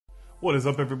What is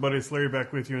up, everybody? It's Larry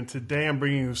back with you, and today I'm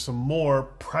bringing you some more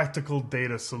practical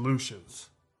data solutions.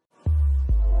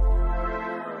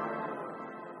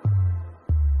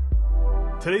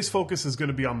 Today's focus is going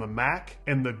to be on the Mac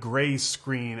and the gray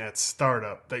screen at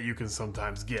startup that you can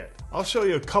sometimes get. I'll show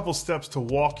you a couple steps to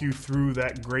walk you through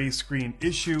that gray screen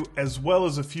issue, as well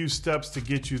as a few steps to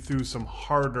get you through some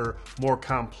harder, more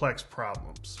complex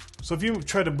problems. So if you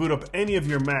try to boot up any of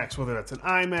your Macs, whether that's an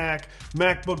iMac,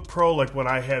 MacBook Pro like what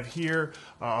I have here,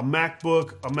 a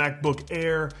MacBook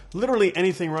Air, literally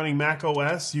anything running Mac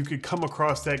OS, you could come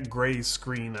across that gray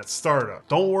screen at startup.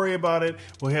 Don't worry about it.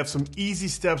 We'll have some easy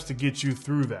steps to get you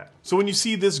through that. So when you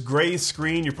see this gray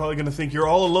screen, you're probably going to think you're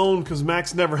all alone because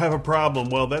Macs never have a problem.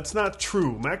 Well, that's not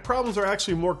true. Mac problems are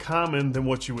actually more common than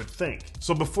what you would think.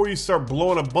 So before you start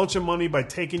blowing a bunch of money by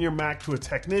taking your Mac to a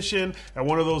technician at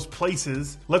one of those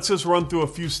places, let's just run through a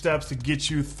few steps to get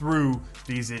you through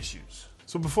these issues.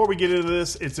 So before we get into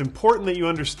this, it's important that you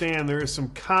understand there is some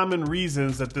common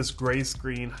reasons that this gray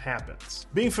screen happens.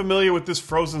 Being familiar with this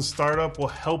frozen startup will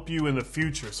help you in the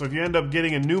future. So if you end up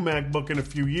getting a new MacBook in a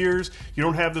few years, you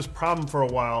don't have this problem for a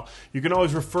while, you can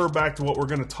always refer back to what we're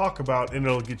going to talk about and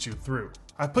it'll get you through.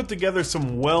 I put together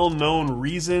some well-known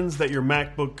reasons that your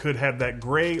MacBook could have that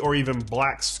gray or even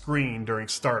black screen during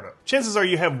startup. Chances are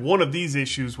you have one of these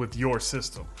issues with your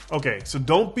system. Okay, so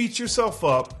don't beat yourself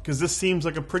up because this seems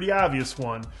like a pretty obvious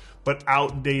one, but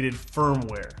outdated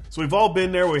firmware. So we've all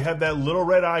been there where we have that little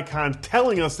red icon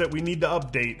telling us that we need to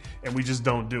update and we just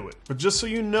don't do it. But just so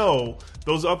you know,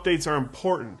 those updates are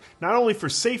important, not only for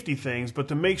safety things, but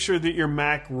to make sure that your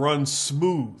Mac runs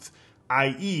smooth,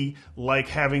 i.e. like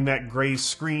having that gray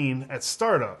screen at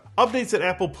startup. Updates that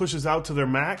Apple pushes out to their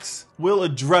Macs will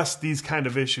address these kind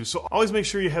of issues, so always make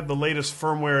sure you have the latest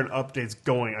firmware and updates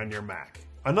going on your Mac.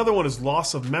 Another one is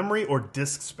loss of memory or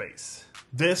disk space.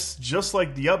 This, just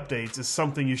like the updates, is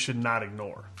something you should not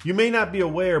ignore. You may not be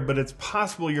aware, but it's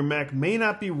possible your Mac may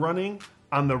not be running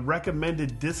on the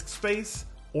recommended disk space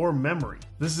or memory.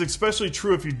 This is especially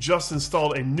true if you just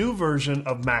installed a new version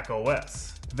of Mac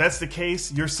OS. If that's the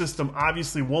case, your system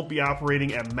obviously won't be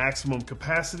operating at maximum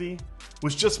capacity,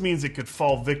 which just means it could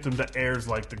fall victim to errors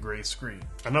like the gray screen.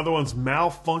 Another one's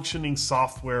malfunctioning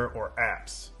software or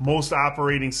apps. Most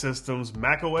operating systems,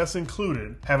 Mac OS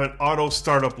included, have an auto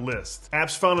startup list.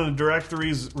 Apps found in the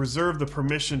directories reserve the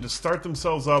permission to start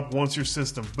themselves up once your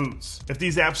system boots. If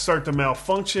these apps start to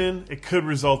malfunction, it could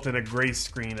result in a gray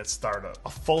screen at startup. A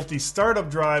faulty startup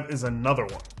drive is another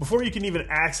one. Before you can even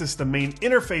access the main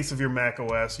interface of your Mac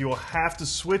OS, you will have to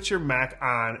switch your Mac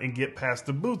on and get past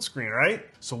the boot screen, right?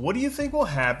 So what do you think will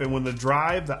happen when the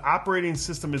drive the operating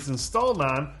system is installed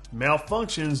on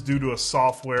malfunctions due to a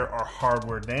software or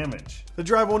hardware damage? The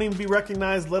drive won't even be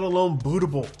recognized, let alone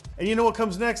bootable. And you know what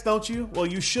comes next, don't you? Well,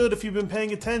 you should if you've been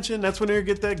paying attention. That's when you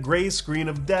get that gray screen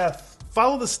of death.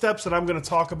 Follow the steps that I'm going to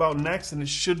talk about next, and it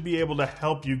should be able to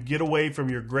help you get away from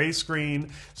your gray screen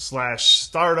 /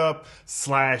 startup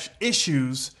 /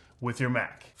 issues with your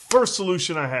Mac. First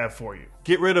solution I have for you: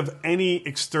 get rid of any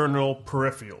external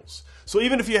peripherals. So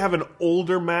even if you have an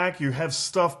older Mac, you have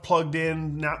stuff plugged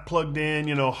in, not plugged in,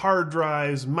 hard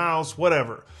drives, mouse,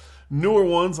 whatever. Newer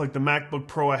ones like the MacBook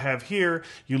Pro I have here,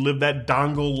 you live that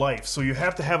dongle life. So you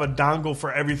have to have a dongle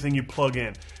for everything you plug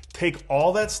in. Take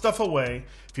all that stuff away.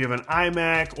 If you have an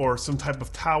iMac or some type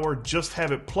of tower, just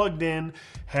have it plugged in,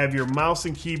 have your mouse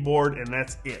and keyboard, and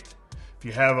that's it. If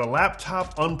you have a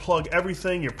laptop, unplug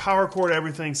everything, your power cord,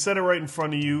 everything, set it right in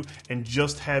front of you, and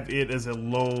just have it as a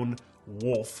lone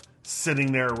wolf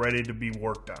sitting there ready to be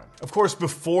worked on. Of course,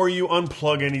 before you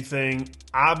unplug anything,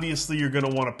 obviously you're going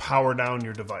to want to power down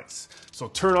your device. So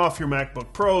turn off your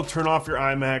MacBook Pro, turn off your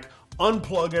iMac,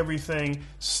 unplug everything,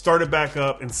 start it back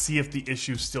up, and see if the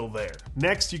issue's still there.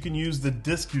 Next, you can use the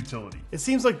disk utility. It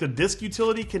seems like the disk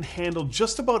utility can handle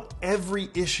just about every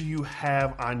issue you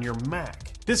have on your Mac.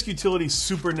 Disk utility is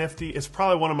super nifty. It's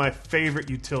probably one of my favorite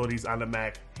utilities on the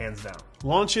Mac, hands down.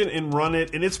 Launch it and run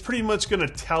it, and it's pretty much going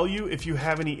to tell you if you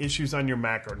have any issues on your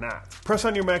Mac or not. Press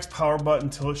on your Mac's power button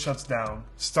until it shuts down.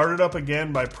 Start it up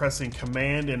again by pressing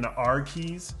Command and the R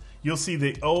keys. You'll see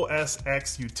the OS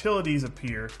X utilities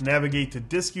appear. Navigate to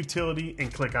Disk Utility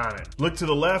and click on it. Look to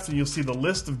the left and you'll see the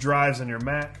list of drives on your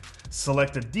Mac.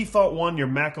 Select the default one your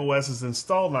Mac OS is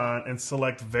installed on and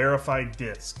select Verify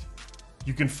Disk.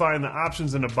 You can find the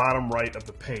options in the bottom right of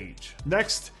the page.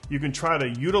 Next, you can try to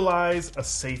utilize a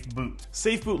safe boot.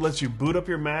 Safe boot lets you boot up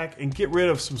your Mac and get rid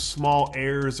of some small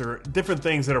errors or different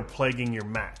things that are plaguing your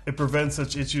Mac. It prevents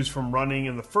such issues from running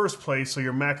in the first place so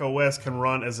your Mac OS can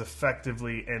run as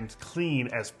effectively and clean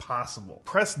as possible.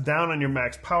 Press down on your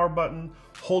Mac's power button,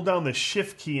 hold down the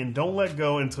Shift key and don't let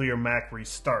go until your Mac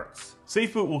restarts.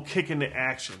 Safe boot will kick into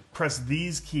action. Press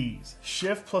these keys,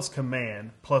 Shift plus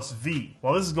Command plus V.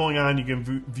 While this is going on, you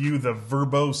can view the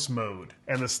verbose mode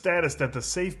and the status that the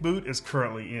safe boot is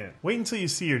currently in. Wait until you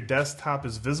see your desktop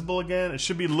is visible again. It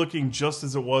should be looking just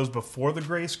as it was before the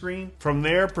gray screen. From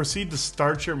there, proceed to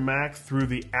start your Mac through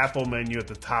the Apple menu at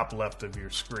the top left of your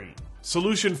screen.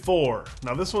 Solution 4.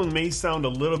 Now this one may sound a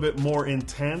little bit more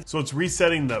intense, so it's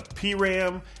resetting the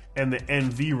PRAM and the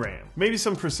NVRAM. Maybe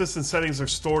some persistent settings are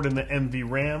stored in the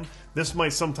NVRAM. This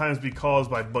might sometimes be caused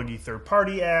by buggy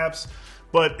third-party apps,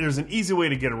 but there's an easy way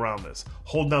to get around this.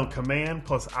 Hold down Command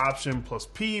plus Option plus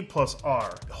P plus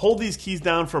R. Hold these keys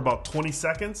down for about 20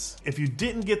 seconds. If you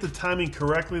didn't get the timing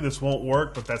correctly, this won't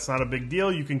work, but that's not a big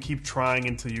deal. You can keep trying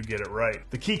until you get it right.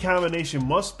 The key combination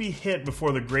must be hit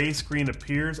before the gray screen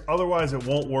appears, otherwise it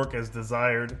won't work as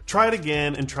desired. Try it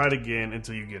again and try it again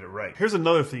until you get it right. Here's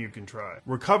another thing you can try.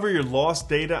 Recover your lost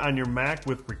data on your Mac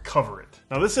with Recoverit.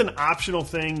 Now this is an optional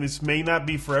thing. This may not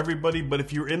be for everybody, but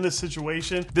if you're in this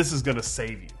situation, this is gonna save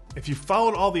you. If you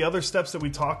followed all the other steps that we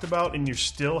talked about and you're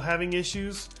still having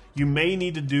issues, you may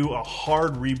need to do a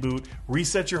hard reboot,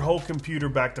 reset your whole computer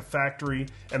back to factory,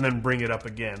 and then bring it up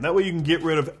again. That way you can get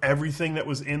rid of everything that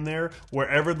was in there.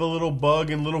 Wherever the little bug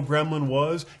and little gremlin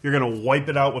was, you're gonna wipe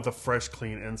it out with a fresh,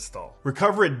 clean install.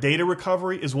 Recoverit Data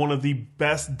Recovery is one of the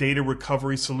best data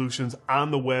recovery solutions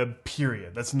on the web,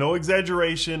 period. That's no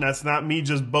exaggeration, that's not me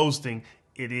just boasting.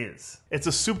 It is. It's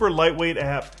a super lightweight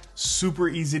app, super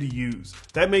easy to use.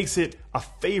 That makes it a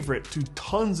favorite to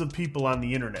tons of people on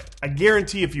the internet. I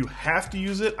guarantee if you have to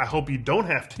use it, I hope you don't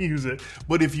have to use it,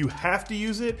 but if you have to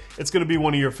use it, it's gonna be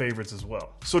one of your favorites as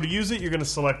well. So to use it, you're gonna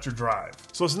select your drive.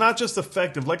 So it's not just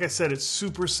effective, like I said, it's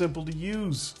super simple to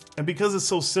use. And because it's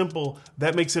so simple,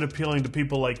 that makes it appealing to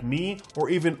people like me or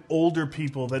even older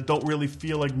people that don't really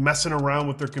feel like messing around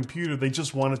with their computer, they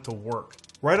just want it to work.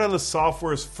 Right on the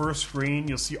software's first screen,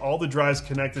 you'll see all the drives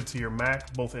connected to your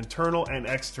Mac, both internal and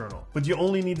external. But you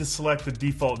only need to select the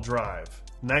default drive.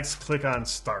 Next, click on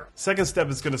Start. Second step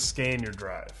is going to scan your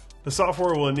drive. The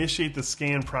software will initiate the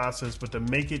scan process, but to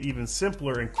make it even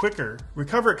simpler and quicker,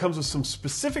 Recoverit comes with some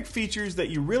specific features that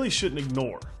you really shouldn't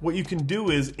ignore. What you can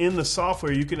do is, in the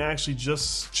software, you can actually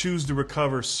just choose to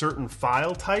recover certain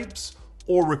file types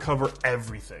or recover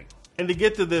everything. And to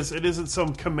get to this, it isn't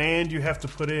some command you have to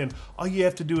put in. All you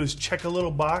have to do is check a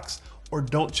little box or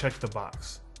don't check the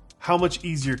box. How much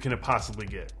easier can it possibly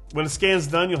get? When the scan's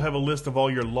done, you'll have a list of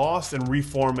all your lost and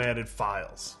reformatted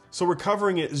files. So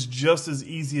recovering it is just as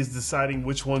easy as deciding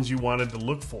which ones you wanted to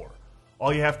look for.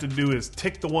 All you have to do is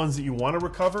tick the ones that you want to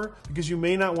recover, because you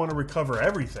may not want to recover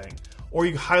everything, or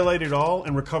you highlight it all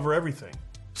and recover everything.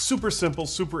 Super simple,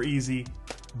 super easy.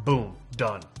 Boom,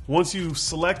 done. Once you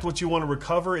select what you want to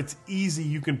recover, it's easy.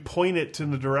 You can point it to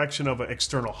the direction of an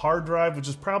external hard drive, which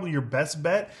is probably your best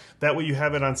bet. That way you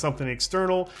have it on something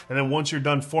external, and then once you're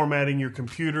done formatting your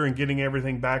computer and getting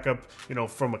everything back up,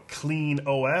 from a clean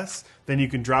OS, then you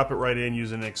can drop it right in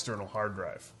using an external hard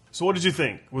drive. So what did you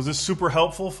think? Was this super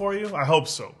helpful for you? I hope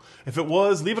so. If it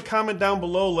was, leave a comment down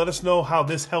below. Let us know how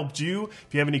this helped you.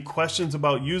 If you have any questions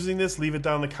about using this, leave it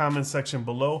down in the comment section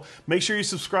below. Make sure you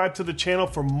subscribe to the channel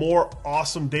for more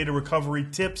awesome data recovery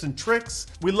tips and tricks.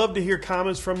 We love to hear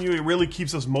comments from you. It really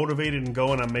keeps us motivated and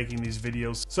going on making these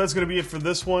videos. So that's going to be it for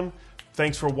this one.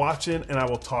 Thanks for watching, and I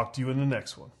will talk to you in the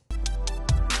next one.